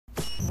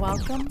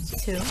Welcome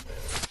to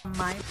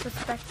My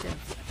Perspective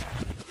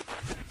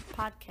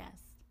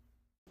podcast.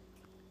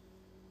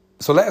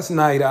 So last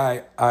night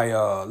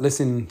I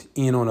listened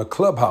in on a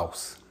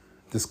Clubhouse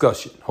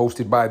discussion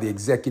hosted by the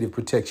Executive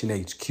Protection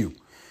HQ.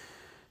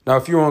 Now,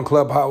 if you're on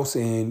Clubhouse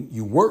and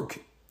you work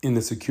in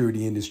the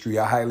security industry,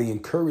 I highly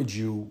encourage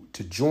you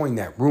to join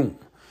that room.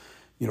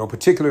 You know,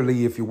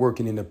 particularly if you're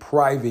working in the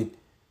private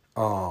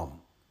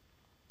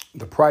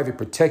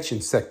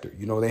protection sector.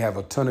 You know, they have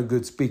a ton of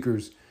good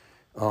speakers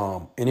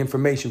and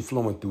information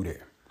flowing through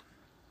there.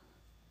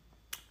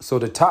 So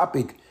the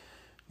topic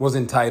was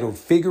entitled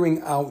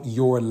Figuring Out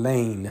Your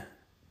Lane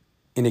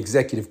in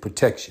Executive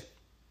Protection.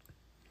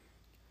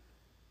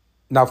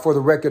 Now, for the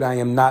record, I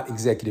am not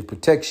executive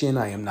protection.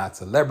 I am not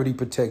celebrity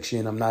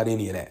protection. I'm not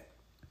any of that.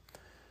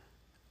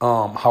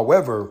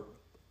 However,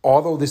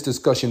 although this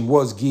discussion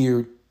was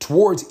geared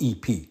towards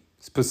EP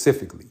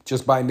specifically,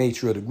 just by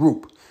nature of the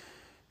group,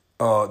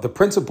 the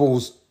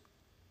principles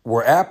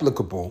were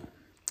applicable,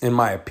 in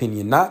my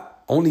opinion,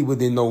 not only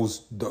within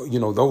those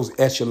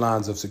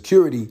echelons of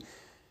security,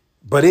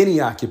 but any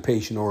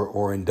occupation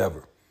or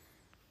endeavor.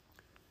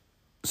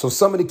 So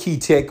some of the key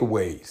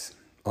takeaways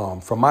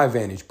from my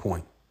vantage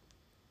point.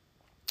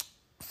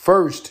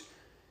 First,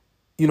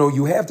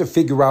 you have to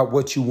figure out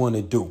what you want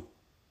to do,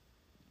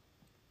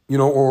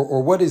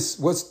 or what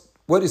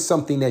is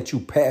something that you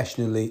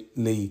passionately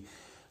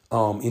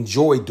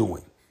enjoy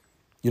doing.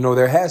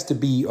 There has to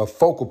be a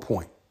focal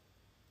point,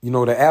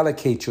 to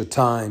allocate your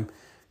time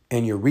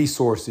and your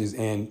resources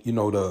and,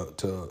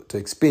 to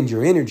expend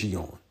your energy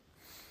on.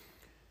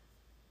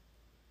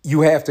 You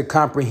have to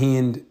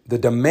comprehend the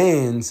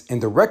demands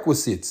and the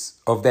requisites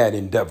of that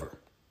endeavor.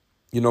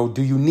 Do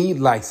you need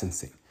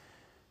licensing?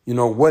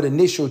 What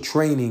initial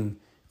training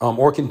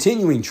or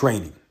continuing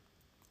training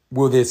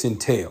will this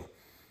entail?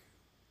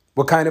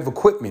 What kind of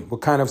equipment,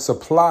 what kind of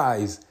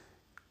supplies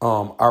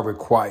are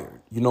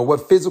required?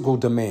 What physical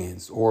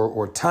demands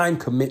or time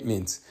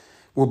commitments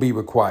will be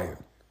required?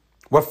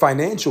 What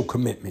financial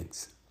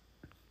commitments?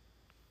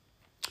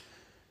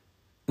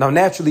 Now,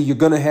 naturally, you're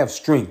going to have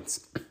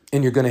strengths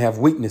and you're going to have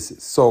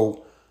weaknesses.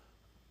 So,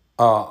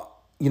 how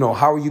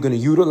are you going to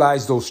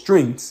utilize those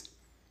strengths?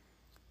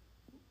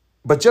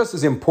 But just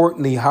as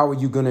importantly, how are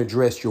you going to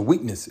address your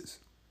weaknesses?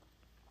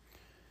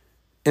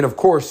 And of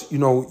course,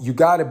 you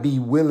got to be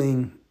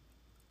willing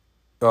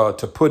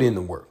to put in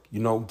the work,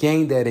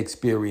 gain that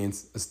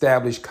experience,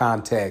 establish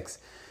contacts,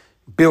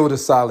 build a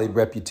solid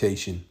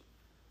reputation.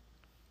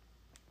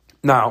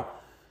 Now,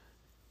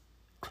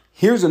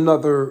 here's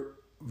another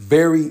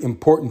very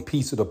important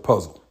piece of the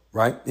puzzle,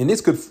 right? And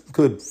this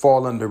could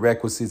fall under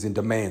requisites and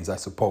demands, I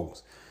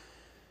suppose.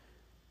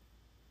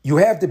 You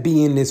have to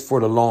be in this for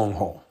the long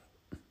haul.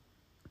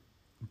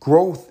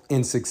 Growth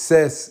and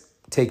success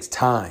takes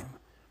time.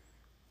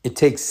 It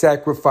takes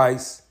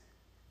sacrifice.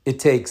 It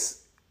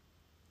takes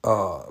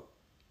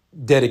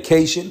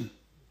dedication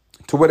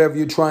to whatever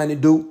you're trying to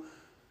do.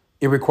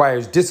 It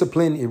requires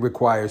discipline. It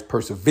requires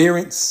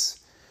perseverance.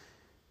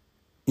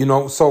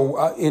 So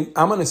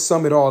I'm going to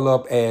sum it all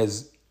up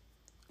as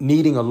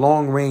needing a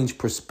long-range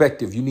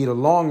perspective. You need a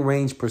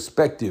long-range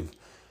perspective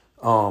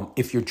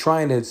if you're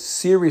trying to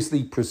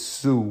seriously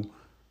pursue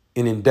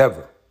an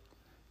endeavor.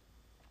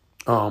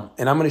 And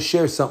I'm going to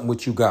share something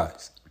with you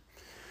guys.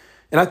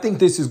 And I think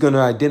this is going to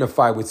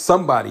identify with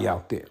somebody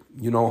out there,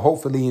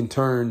 hopefully in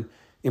turn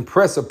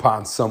impress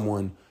upon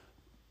someone,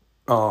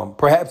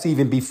 perhaps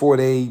even before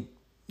they,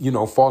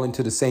 fall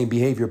into the same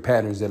behavior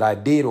patterns that I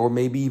did, or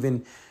maybe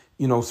even,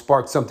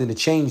 spark something to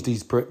change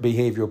these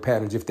behavioral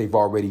patterns if they've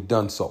already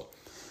done so.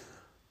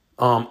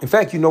 In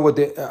fact,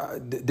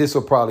 this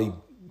will probably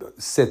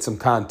set some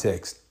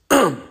context.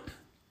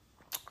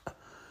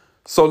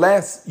 So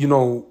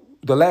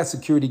the last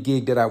security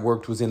gig that I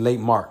worked was in late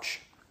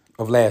March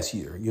of last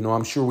year.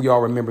 I'm sure we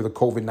all remember the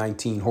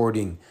COVID-19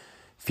 hoarding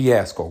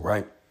fiasco,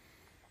 right?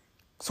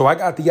 So I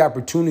got the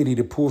opportunity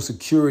to pull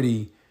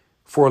security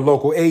for a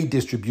local aid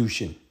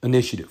distribution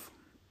initiative.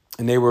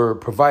 And they were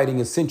providing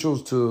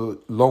essentials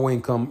to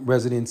low-income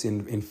residents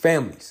and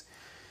families.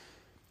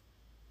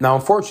 Now,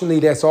 unfortunately,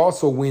 that's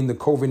also when the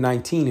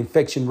COVID-19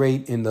 infection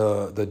rate and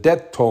the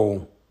death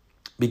toll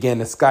began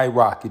to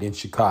skyrocket in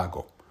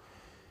Chicago.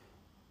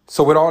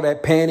 So with all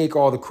that panic,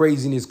 all the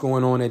craziness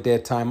going on at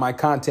that time, my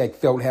contact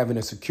felt having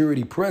a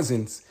security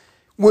presence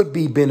would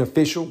be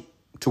beneficial,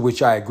 to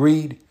which I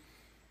agreed.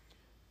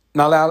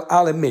 Now,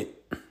 I'll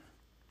admit,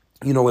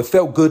 it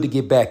felt good to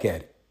get back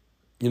at it.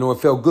 It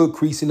felt good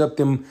creasing up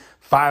them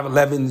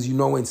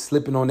 511s, and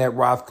slipping on that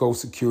Rothko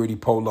security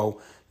polo.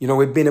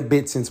 It'd been a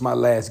bit since my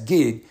last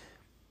gig.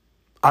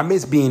 I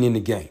miss being in the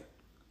game.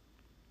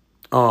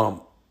 But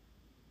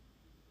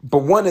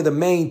one of the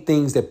main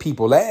things that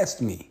people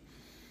asked me,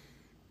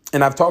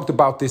 and I've talked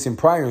about this in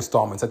prior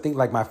installments, I think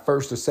like my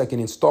first or second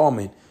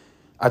installment,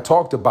 I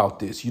talked about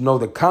this.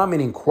 The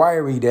common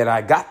inquiry that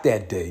I got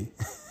that day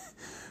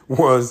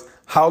was,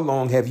 how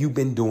long have you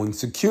been doing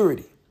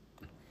security?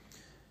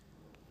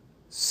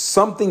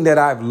 Something that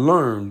I've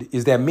learned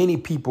is that many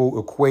people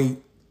equate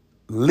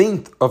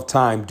length of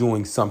time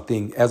doing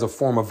something as a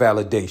form of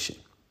validation.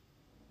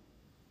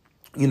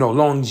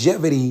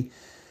 Longevity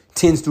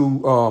tends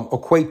to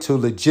equate to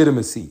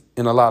legitimacy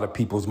in a lot of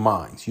people's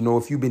minds.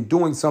 If you've been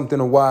doing something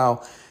a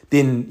while,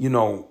 then,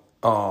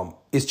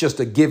 it's just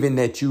a given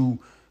that you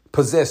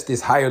possess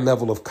this higher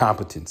level of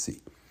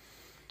competency.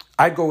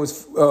 I'd go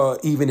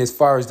even as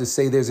far as to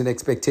say there's an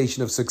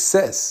expectation of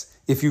success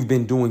if you've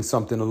been doing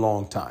something a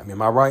long time.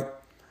 Am I right?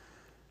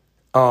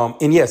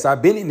 And yes,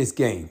 I've been in this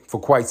game for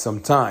quite some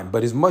time,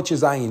 but as much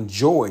as I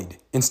enjoyed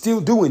and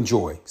still do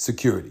enjoy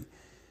security,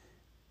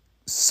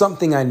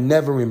 something I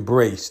never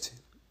embraced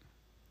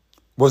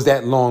was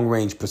that long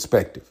range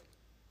perspective.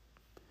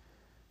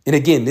 And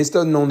again, this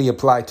doesn't only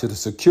apply to the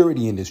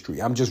security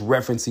industry. I'm just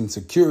referencing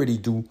security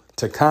due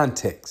to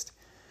context.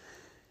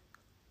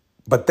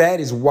 But that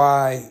is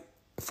why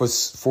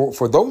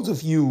for those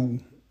of you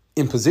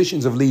in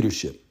positions of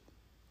leadership,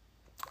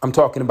 I'm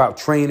talking about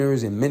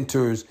trainers and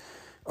mentors,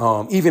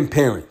 even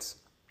parents,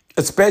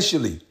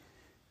 especially,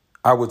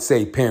 I would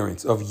say,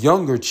 parents of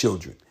younger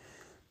children.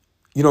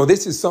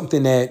 This is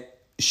something that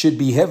should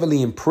be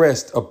heavily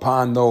impressed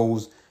upon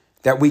those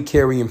that we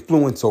carry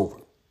influence over,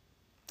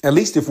 at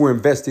least if we're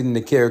invested in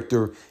the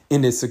character,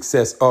 in the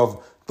success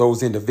of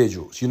those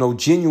individuals,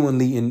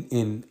 genuinely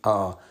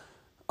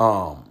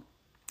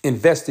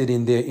invested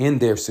in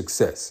their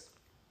success.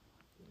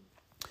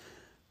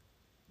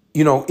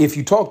 If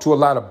you talk to a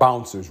lot of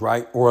bouncers,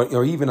 right,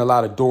 or even a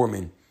lot of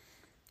doormen,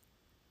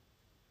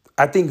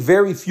 I think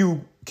very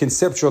few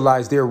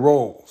conceptualize their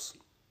roles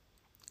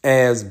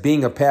as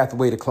being a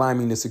pathway to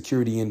climbing the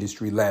security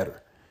industry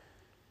ladder.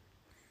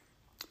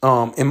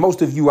 And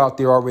most of you out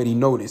there already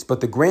know this,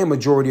 but the grand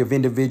majority of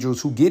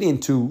individuals who get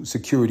into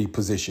security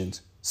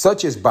positions,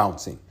 such as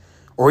bouncing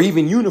or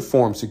even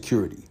uniform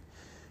security,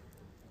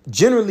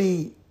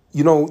 generally,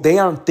 they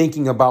aren't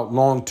thinking about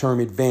long-term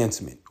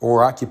advancement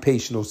or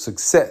occupational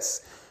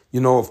success.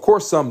 Of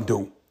course, some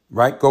do,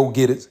 right? Go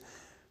get it.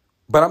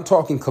 But I'm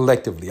talking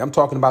collectively. I'm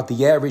talking about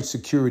the average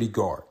security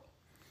guard.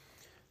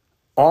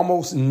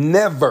 Almost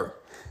never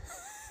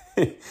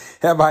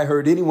have I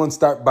heard anyone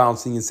start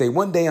bouncing and say,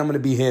 one day I'm going to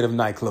be head of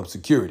nightclub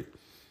security.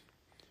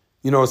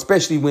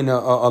 Especially when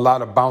a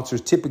lot of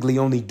bouncers typically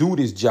only do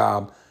this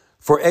job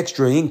for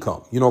extra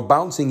income.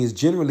 Bouncing is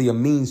generally a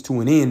means to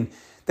an end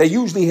that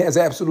usually has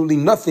absolutely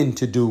nothing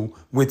to do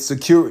with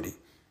security.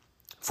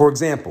 For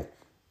example,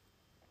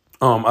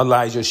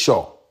 Elijah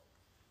Shaw.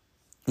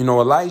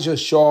 Elijah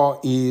Shaw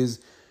is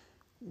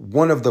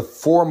one of the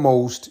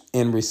foremost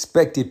and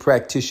respected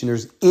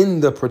practitioners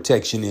in the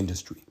protection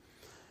industry.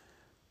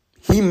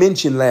 He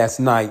mentioned last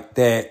night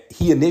that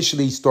he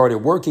initially started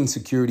working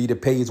security to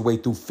pay his way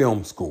through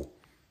film school.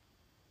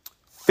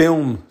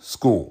 Film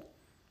school.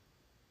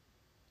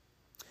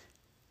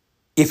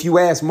 If you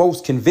ask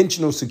most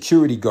conventional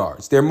security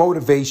guards, their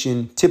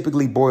motivation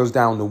typically boils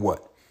down to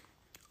what?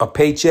 A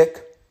paycheck,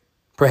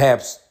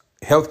 perhaps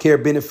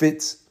healthcare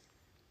benefits.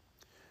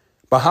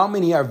 But how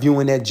many are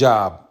viewing that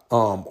job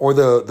or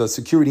the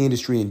security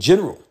industry in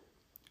general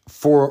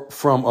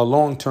from a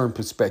long-term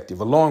perspective,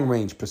 a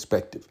long-range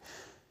perspective?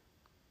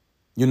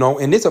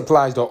 And this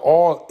applies to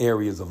all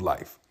areas of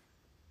life.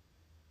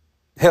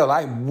 Hell,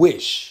 I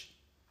wish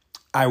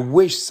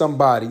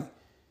somebody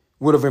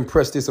would have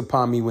impressed this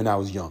upon me when I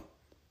was young,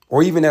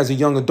 or even as a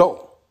young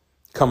adult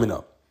coming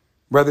up,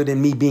 rather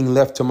than me being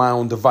left to my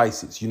own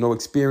devices,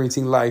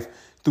 experiencing life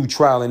through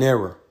trial and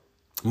error,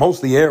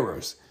 mostly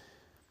errors.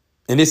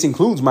 And this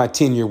includes my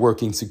tenure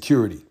working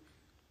security,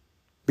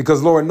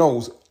 because Lord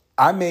knows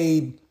I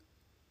made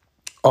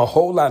a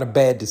whole lot of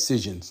bad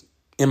decisions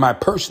in my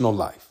personal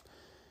life.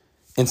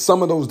 And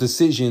some of those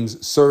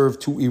decisions serve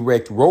to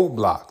erect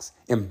roadblocks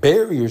and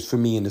barriers for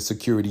me in the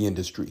security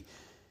industry.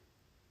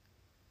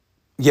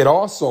 Yet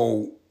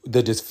also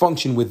the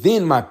dysfunction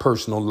within my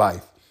personal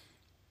life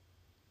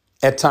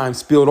at times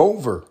spilled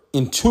over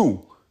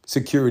into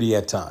security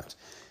at times.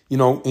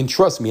 And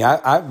trust me,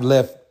 I've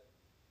left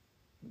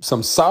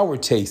some sour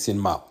tastes in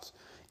mouths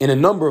and a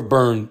number of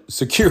burned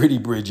security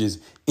bridges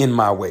in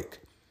my wake.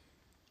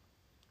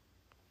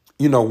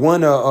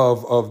 One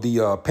of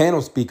the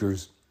panel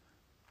speakers,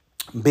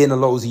 Ben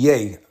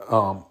Alozier,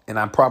 and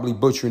I'm probably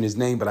butchering his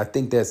name, but I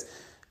think that's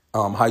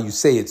how you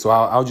say it. So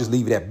I'll just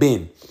leave it at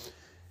Ben.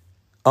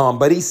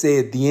 But he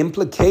said the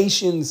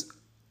implications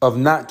of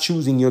not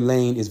choosing your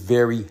lane is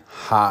very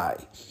high.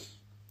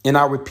 And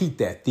I'll repeat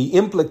that. The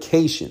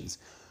implications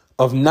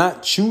of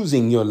not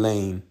choosing your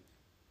lane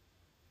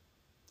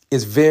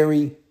is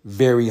very,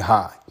 very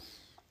high.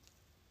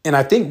 And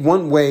I think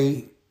one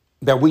way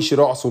that we should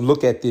also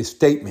look at this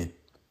statement,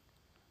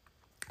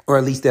 or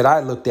at least that I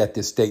looked at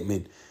this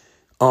statement,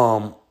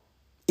 I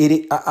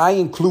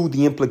include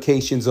the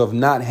implications of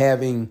not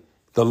having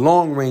the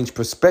long range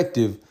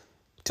perspective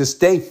to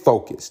stay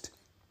focused,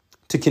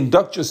 to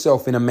conduct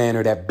yourself in a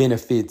manner that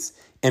benefits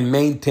and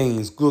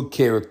maintains good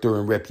character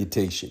and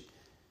reputation.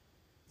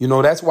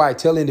 That's why I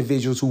tell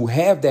individuals who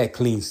have that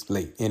clean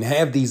slate and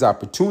have these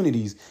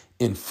opportunities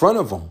in front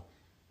of them,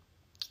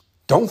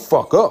 don't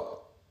fuck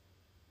up.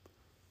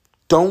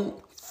 Don't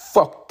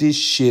fuck this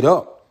shit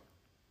up.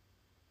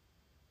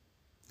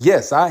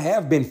 Yes, I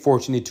have been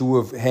fortunate to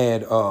have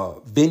had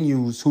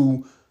venues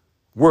who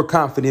were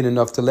confident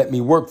enough to let me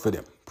work for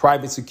them.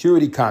 Private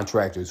security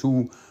contractors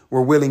who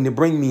were willing to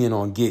bring me in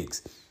on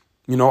gigs.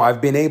 You know,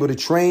 I've been able to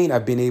train.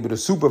 I've been able to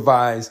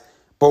supervise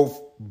both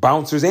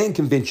bouncers and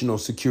conventional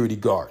security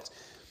guards.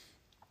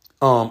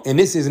 And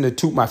this isn't a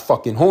toot my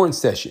fucking horn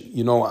session.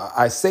 You know,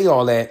 I say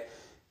all that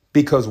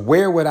because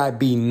where would I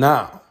be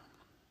now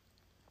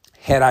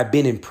had I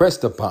been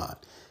impressed upon,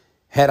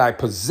 had I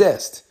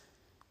possessed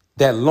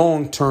that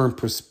long-term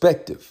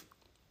perspective,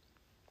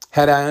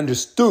 had I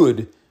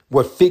understood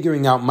what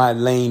figuring out my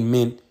lane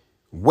meant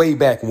way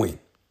back when?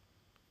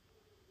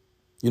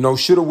 You know,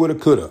 shoulda, woulda,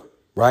 coulda,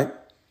 right?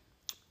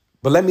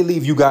 But let me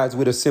leave you guys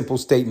with a simple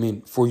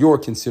statement for your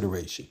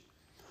consideration.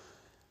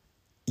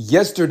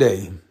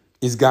 Yesterday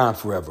is gone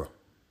forever.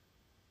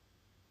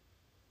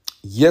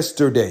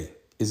 Yesterday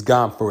is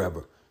gone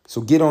forever.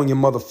 So get on your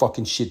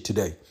motherfucking shit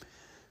today.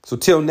 So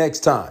till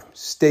next time,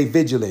 stay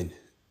vigilant,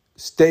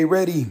 stay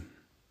ready.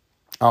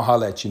 I'll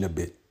holler at you in a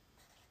bit.